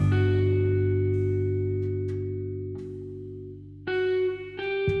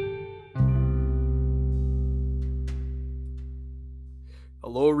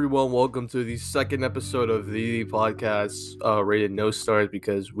Hello, everyone. Welcome to the second episode of the podcast, rated no stars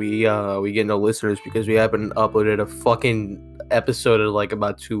because we get no listeners because we haven't uploaded a fucking episode in like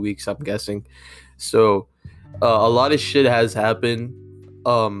about 2 weeks, I'm guessing. So, a lot of shit has happened,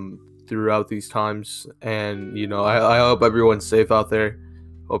 throughout these times, and I hope everyone's safe out there.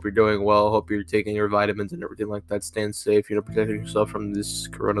 Hope you're doing well. Hope you're taking your vitamins and everything like that. Staying safe, protecting yourself from this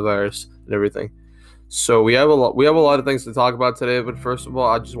coronavirus and everything. So we have a lot of things to talk about today, but first of all,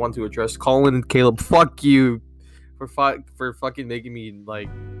 I just want to address Colin and Caleb. Fuck you for fucking making me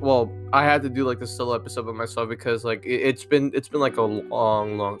I had to do like this solo episode by myself because it's been like a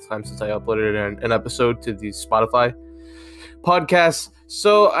long time since I uploaded an episode to the Spotify podcast.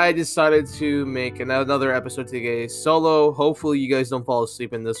 So I decided to make another episode today solo. Hopefully you guys don't fall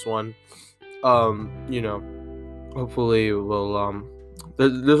asleep in this one. Hopefully we'll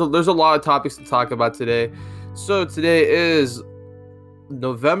There's a lot of topics to talk about today. So today is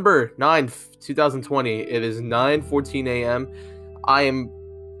November 9th, 2020. It is 9:14 a.m. I am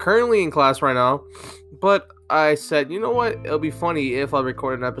currently in class right now, but I said, you know what? It'll be funny if I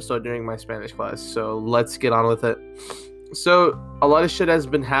record an episode during my Spanish class. So let's get on with it. So a lot of shit has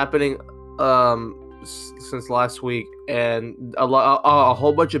been happening since last week, and a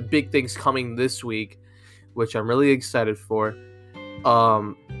whole bunch of big things coming this week, which I'm really excited for.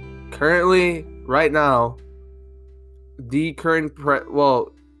 Currently, right now, the president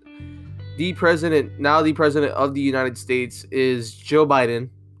of the United States is Joe Biden,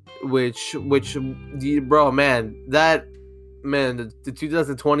 the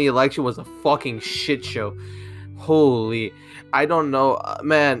 2020 election was a fucking shit show. Holy, I don't know,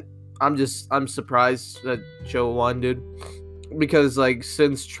 man. I'm surprised that Joe won, dude. Because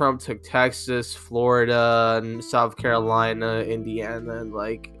since Trump took Texas, Florida, and South Carolina, Indiana, and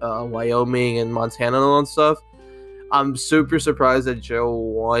Wyoming and Montana and all that stuff, I'm super surprised that Joe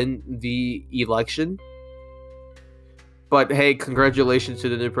won the election. But hey, congratulations to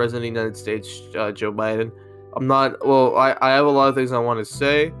the new president of the United States, Joe Biden. I have a lot of things I want to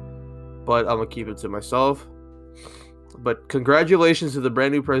say, but I'm gonna keep it to myself. But congratulations to the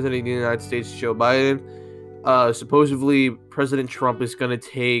brand new president of the United States, Joe Biden. Supposedly President Trump is going to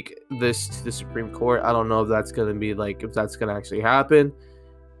take this to the Supreme Court. I don't know if that's going to be if that's going to actually happen,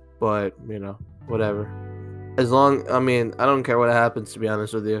 but whatever. I don't care what happens, to be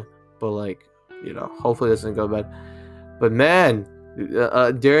honest with you, but hopefully it doesn't go bad. But man,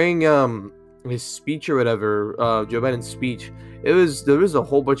 during his speech or whatever, Joe Biden's speech, there was a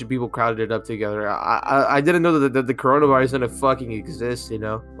whole bunch of people crowded up together. I didn't know that the coronavirus didn't fucking exist,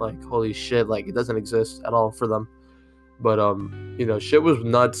 holy shit, it doesn't exist at all for them. But shit was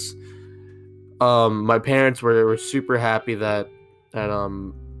nuts. My parents were super happy that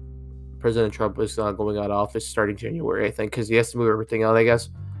President Trump was going out of office starting January, I think, because he has to move everything out, I guess.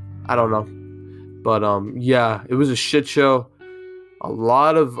 I don't know. But yeah, it was a shit show. A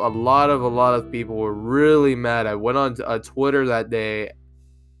lot of people were really mad. I went on Twitter that day.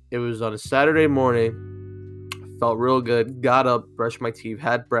 It was on a Saturday morning. Felt real good. Got up, brushed my teeth,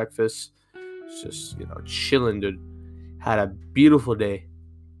 had breakfast. Just, chilling, dude. Had a beautiful day.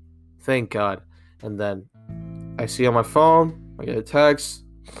 Thank God. And then I see on my phone, I get a text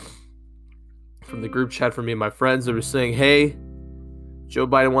from the group chat from me and my friends that were saying, hey, Joe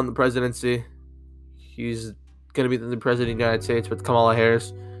Biden won the presidency. He's going to be the new president of the United States with Kamala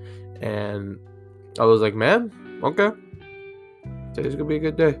Harris. And I was like, man, okay, today's gonna be a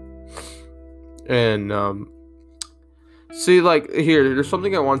good day. And here, there's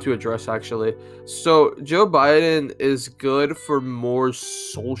something I want to address, actually. So Joe Biden is good for more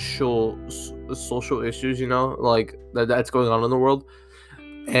social issues, that's going on in the world.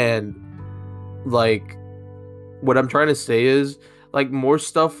 And what I'm trying to say is more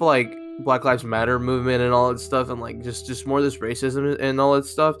stuff Black Lives Matter movement and all that stuff, and just more of this racism and all that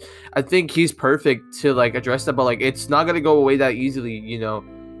stuff. I think he's perfect to address that, but it's not gonna go away that easily,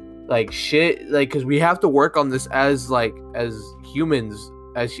 because we have to work on this as humans,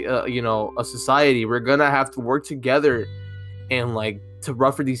 as a society. We're gonna have to work together and to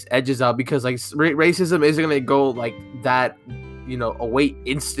rougher these edges out, because racism isn't gonna go that, away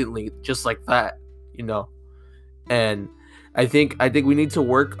instantly, just like that, and I think we need to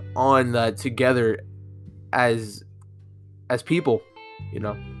work on that together as people,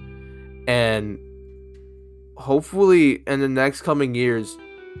 and hopefully in the next coming years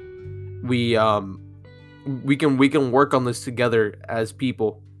we can work on this together as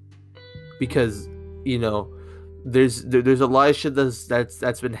people, because there's a lot of shit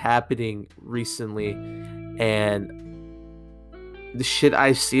that's been happening recently, and the shit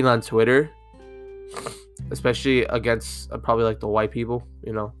I've seen on Twitter especially against probably like the white people.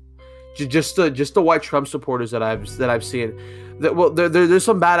 Just the white Trump supporters that I've seen. There's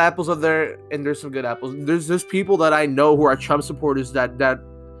some bad apples out there, and there's some good apples. There's people that I know who are Trump supporters that they're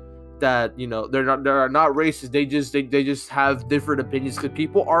not racist. They just have different opinions, because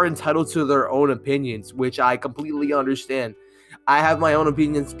people are entitled to their own opinions, which I completely understand. I have my own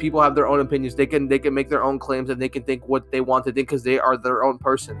opinions. People have their own opinions. They can make their own claims, and they can think what they want to think, because they are their own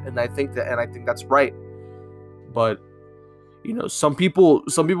person, and I think that's right. But some people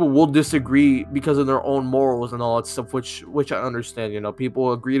will disagree because of their own morals and all that stuff, which I understand.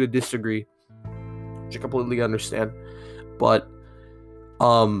 People agree to disagree, which I completely understand. But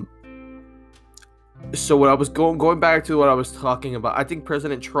so what I was going back to what I was talking about, I think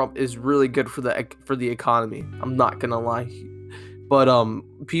President Trump is really good for the economy. I'm not gonna lie, but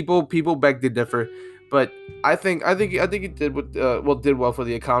people beg to differ. But I think he did did well for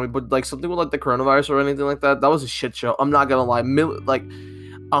the economy. But like something with like the coronavirus or anything like that was a shit show. I'm not gonna lie.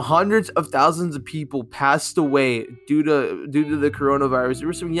 Hundreds of thousands of people passed away due to the coronavirus. There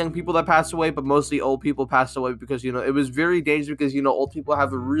were some young people that passed away, but mostly old people passed away because it was very dangerous, because old people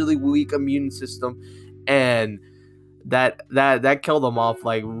have a really weak immune system, and that killed them off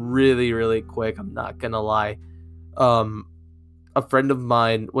like really, really quick. I'm not gonna lie. A friend of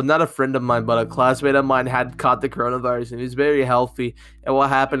mine, well, not a friend of mine, but a classmate of mine had caught the coronavirus, and he's very healthy. And what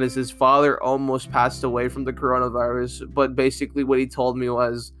happened is his father almost passed away from the coronavirus. But basically what he told me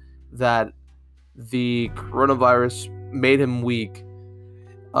was that the coronavirus made him weak.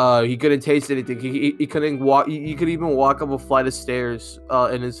 He couldn't taste anything. He couldn't walk. He could even walk up a flight of stairs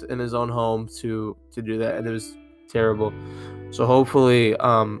in his own home to do that, and it was terrible. So hopefully,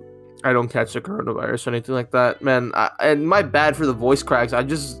 I don't catch the coronavirus or anything like that, man. And my bad for the voice cracks. I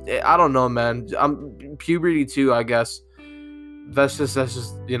don't know, man. I'm puberty too, I guess. That's just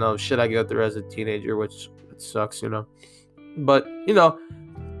shit I go through as a teenager, which it sucks, But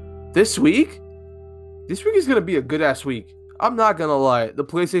this week is gonna be a good ass week. I'm not gonna lie. The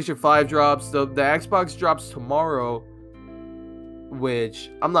PlayStation 5 drops. The Xbox drops tomorrow, which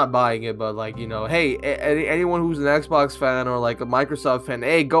I'm not buying it, but hey, anyone who's an Xbox fan or like a Microsoft fan,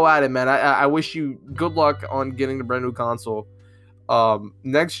 hey, go at it, man. I wish you good luck on getting the brand new console.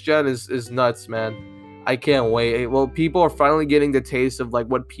 Next gen is nuts, man. I can't wait. Well, people are finally getting the taste of like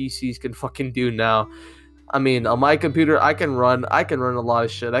what PCs can fucking do now. I mean, on my computer, I can run a lot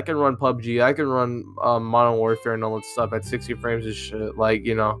of shit. I can run PUBG. I can run Modern Warfare and all that stuff at 60 frames of shit.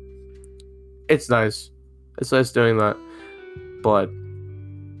 It's nice. It's nice doing that. But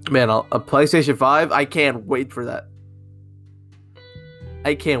man, a PlayStation 5, I can't wait for that.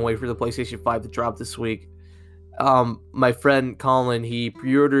 I can't wait for the PlayStation 5 to drop this week. My friend Colin, he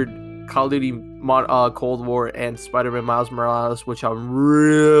pre-ordered Call of Duty Cold War and Spider-Man Miles Morales, which I'm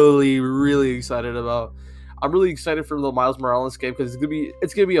really, really excited about. I'm really excited for the Miles Morales game because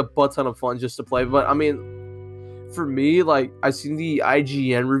it's gonna be a butt ton of fun just to play. But I mean, for me, like I've seen the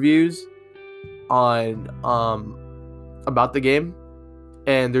IGN reviews on about the game,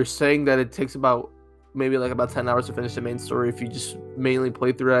 and they're saying that it takes about 10 hours to finish the main story if you just mainly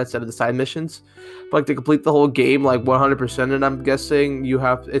play through that instead of the side missions. But to complete the whole game 100%, and I'm guessing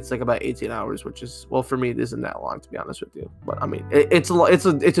it's about 18 hours, which is, well, for me it isn't that long, to be honest with you. But I mean, it's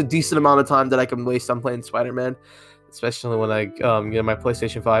a decent amount of time that I can waste on playing Spider-Man, especially when I get my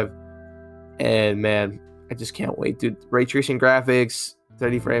PlayStation 5. And man, I just can't wait, dude. Ray tracing graphics,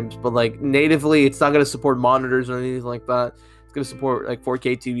 30 frames, but natively it's not going to support monitors or anything like that. It's going to support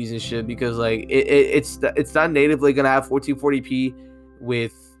 4K TVs and shit, because it's not natively going to have 1440p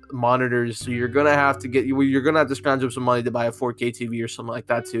with monitors, so you're going to have to scrounge up some money to buy a 4K TV or something like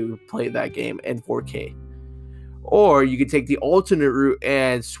that to play that game in 4K. Or you could take the alternate route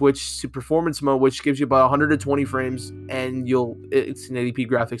and switch to performance mode, which gives you about 120 frames, and it's an 80p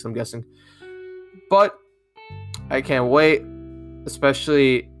graphics, I'm guessing. But I can't wait,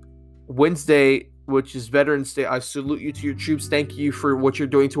 especially Wednesday, which is Veterans Day. I salute you to your troops. Thank you for what you're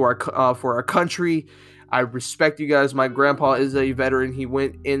doing to for our country. I respect you guys. My grandpa is a veteran. He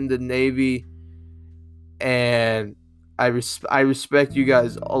went in the Navy, and I respect you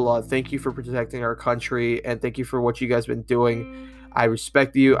guys a lot. Thank you for protecting our country, and thank you for what you guys been doing. I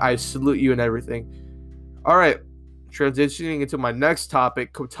respect you. I salute you and everything. All right, transitioning into my next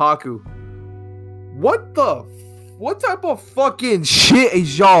topic, Kotaku. What type of fucking shit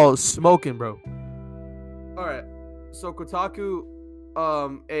is y'all smoking, bro? Alright, so Kotaku,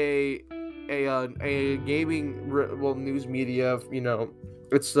 a gaming news media,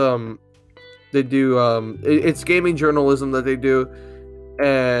 it's they do it's gaming journalism that they do,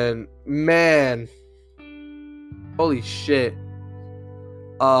 and man, holy shit,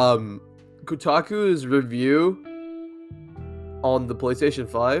 Kotaku Kotaku's review on the PlayStation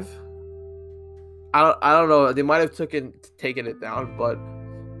 5. I don't know. They might have taken it down, but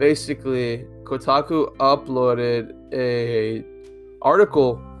basically, Kotaku uploaded a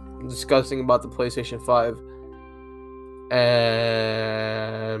article discussing about the PlayStation 5,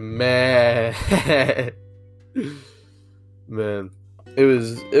 and man, man, it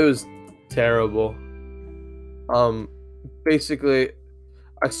was terrible. Basically,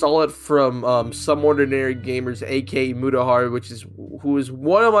 I saw it from Some Ordinary Gamers, aka Mudahari, who is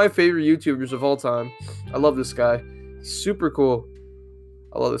one of my favorite YouTubers of all time. I love this guy. He's super cool.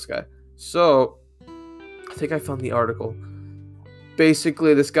 I love this guy. So, I think I found the article.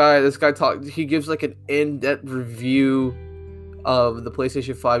 Basically, this guy he gives like an in-depth review of the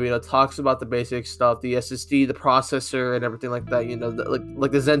PlayStation 5, talks about the basic stuff, the SSD, the processor, and everything like that,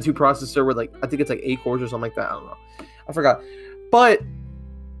 like the Zen 2 processor with I think it's like 8 cores or something like that. I don't know. I forgot. But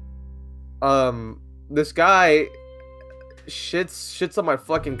this guy shits on my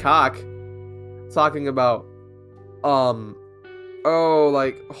fucking cock, talking about hold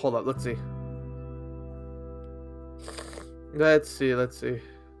up, let's see.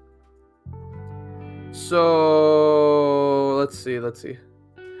 So let's see.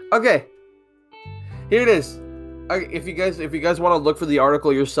 Okay, here it is. If you guys want to look for the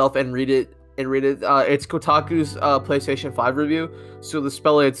article yourself and read it, it's Kotaku's PlayStation 5 review. So the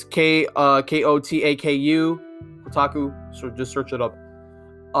spell it's Kotaku. Kotaku. So just search it up.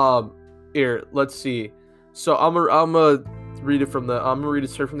 Here, let's see. So I'm gonna read it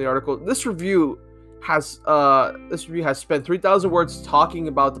straight from the article. This review has spent 3,000 words talking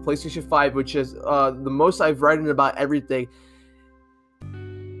about the PlayStation 5, which is the most I've written about everything.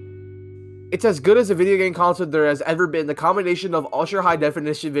 It's as good as a video game console there has ever been. The combination of ultra high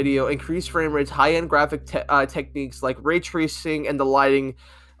definition video, increased frame rates, high-end graphic techniques like ray tracing, and the lightning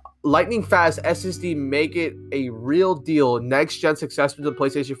fast SSD make it a real deal next gen successor to the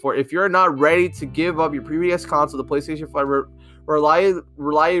PlayStation 4. If you're not ready to give up your previous console, the PlayStation 5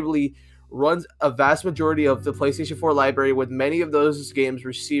 reliably runs a vast majority of the PlayStation 4 library, with many of those games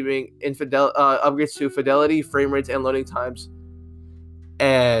receiving upgrades to fidelity, frame rates, and loading times.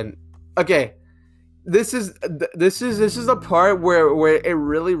 And okay, this is the part where it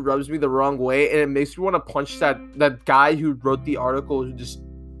really rubs me the wrong way, and it makes me want to punch that guy who wrote the article just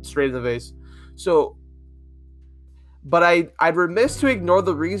straight in the face. So, but I'd remiss to ignore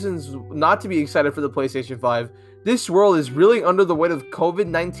the reasons not to be excited for the PlayStation 5. This world is really under the weight of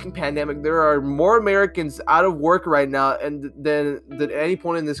COVID-19 pandemic. There are more Americans out of work right now than any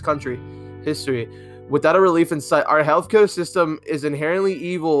point in this country history. Without a relief in sight, our healthcare system is an inherently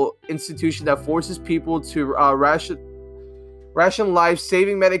evil institution that forces people to ration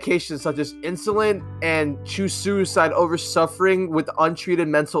life-saving medications such as insulin and choose suicide over suffering with untreated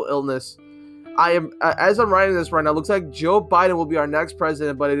mental illness. As I'm writing this right now, it looks like Joe Biden will be our next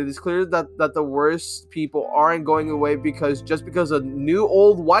president, but it is clear that the worst people aren't going away because a new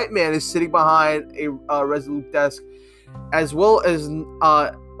old white man is sitting behind a resolute desk, as well as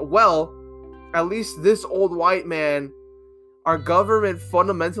at least this old white man, our government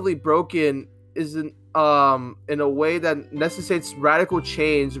fundamentally broken isn't in a way that necessitates radical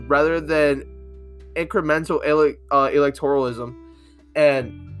change rather than incremental electoralism.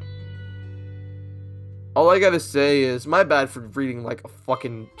 And all I gotta say is, my bad for reading like a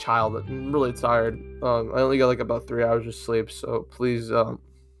fucking child. I'm really tired. I only got like about 3 hours of sleep, so please,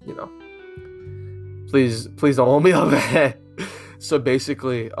 please don't hold me up. So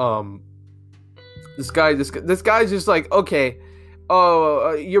basically, this guy's just like, okay,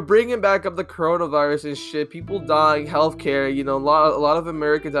 you're bringing back up the coronavirus and shit, people dying, healthcare, a lot of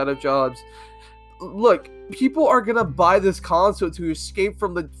Americans out of jobs. Look, people are gonna buy this console to escape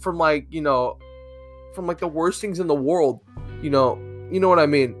from the worst things in the world. You know what I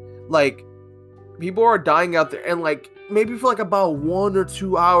mean? Like, people are dying out there, and like maybe for like about 1 or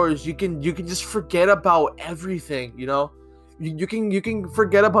 2 hours, you can just forget about everything. You can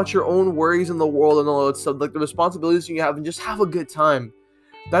forget about your own worries in the world and all that stuff, like the responsibilities you have, and just have a good time.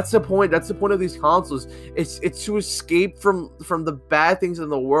 That's the point. That's the point of these consoles. It's to escape from the bad things in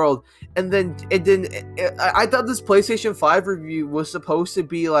the world. And then I thought this PlayStation 5 review was supposed to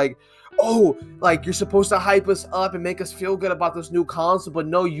be like, oh, like you're supposed to hype us up and make us feel good about this new console, but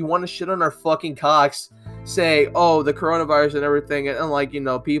no, you want to shit on our fucking cocks, say, oh, the coronavirus and everything, and like,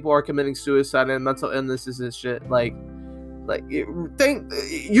 people are committing suicide and mental illnesses and shit. Like you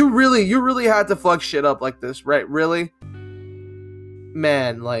really had to fuck shit up like this, right? Really?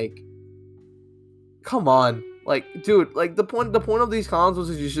 Man, like, come on. Like, dude, like the point of these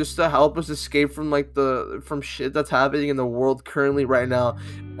consoles is just to help us escape from from shit that's happening in the world currently right now.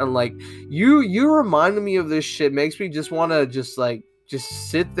 And like you reminded me of this shit. Makes me just want to just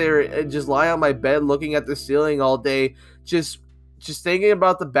sit there and just lie on my bed looking at the ceiling all day, just thinking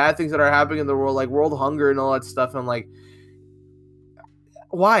about the bad things that are happening in the world, like world hunger and all that stuff. And like,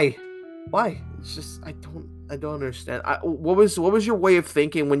 why? It's just I don't understand. What was your way of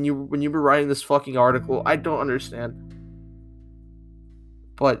thinking when you were writing this fucking article? I don't understand.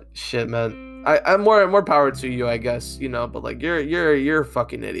 But shit, man, I'm more power to you, I guess, But like, you're a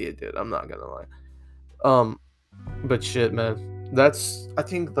fucking idiot, dude. I'm not gonna lie. But shit, man. I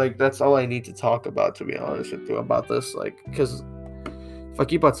think like that's all I need to talk about, to be honest with you, about this. Like, because if I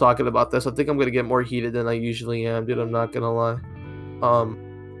keep on talking about this, I think I'm gonna get more heated than I usually am, dude. I'm not gonna lie.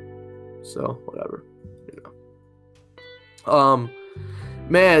 So whatever,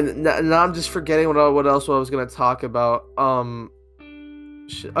 Man, now I'm just forgetting what else I was gonna talk about.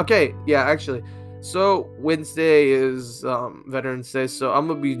 Okay, yeah, actually. So Wednesday is Veterans Day, so I'm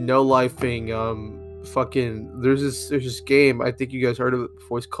gonna be no-lifing fucking there's this game, I think you guys heard of it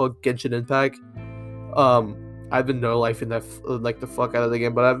before. It's called Genshin Impact. I've been no-lifing that like the fuck out of the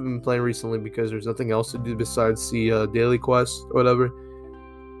game, but I haven't been playing recently because there's nothing else to do besides the daily quest or whatever.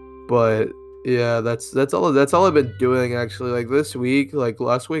 But yeah, that's all I've been doing, actually. Like this week, like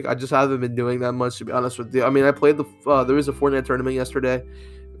last week, I just haven't been doing that much, to be honest with you. I mean, I played there was a Fortnite tournament yesterday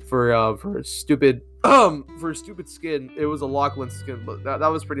for a stupid for a stupid skin. It was a Lachlan skin, but that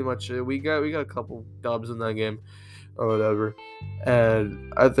was pretty much it. We got a couple dubs in that game or whatever.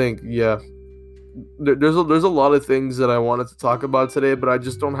 And I think, yeah, there's a lot of things that I wanted to talk about today, but I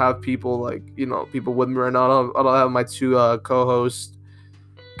just don't have people people with me right now. I don't have my two co-hosts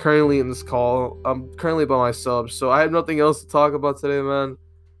currently in this call. I'm currently by myself, so I have nothing else to talk about today, man.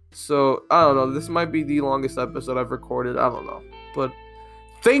 So I don't know. This might be the longest episode I've recorded. I don't know, but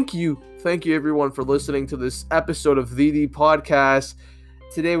thank you everyone for listening to this episode of the podcast.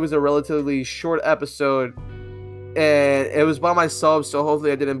 Today was a relatively short episode, and it was by myself, so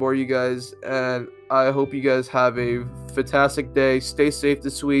hopefully I didn't bore you guys, and I hope you guys have a fantastic day. Stay safe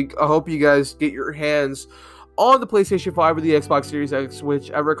this week. I hope you guys get your hands on the PlayStation 5 or the Xbox Series X,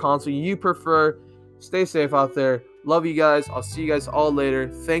 whichever console you prefer. Stay safe out there. Love you guys. I'll see you guys all later.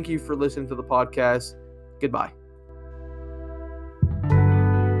 Thank you for listening to the podcast. Goodbye.